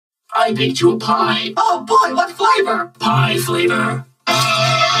I baked you a pie. Oh boy, what flavor? Pie flavor.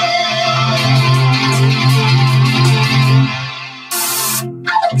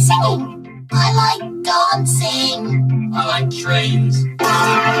 I like singing. I like dancing. I like trains.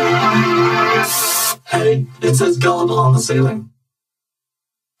 Hey, it says gullible on the ceiling.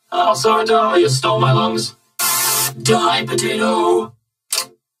 Oh, sorry, darling, you stole my lungs. Die, potato.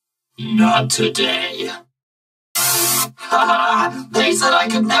 Not today. Haha, they said I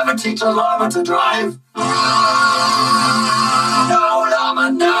could never teach a llama to drive. No,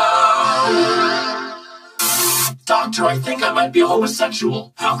 llama, no. Doctor, I think I might be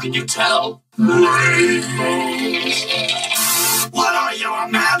homosexual. How can you tell? What are you, a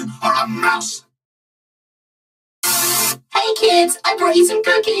man or a mouse? Hey kids, I brought you some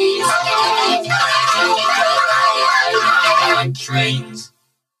cookies. I like trains.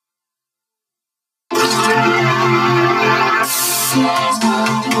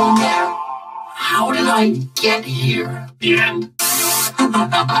 How did I get here? The end.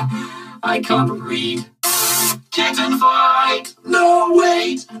 I can't read. Kitten fight! No,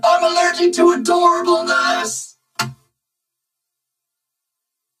 wait! I'm allergic to adorableness!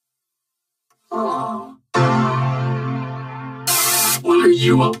 Oh. What are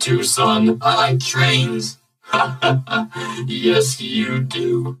you up to, son? I like trains. Yes, you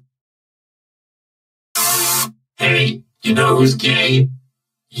do. Hey, you know who's gay?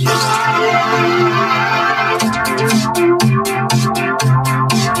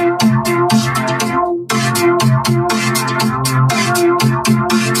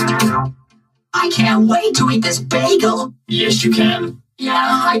 I can't wait to eat this bagel. Yes, you can. Yeah,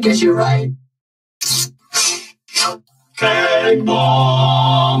 I guess you're right. Cake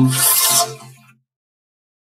bomb!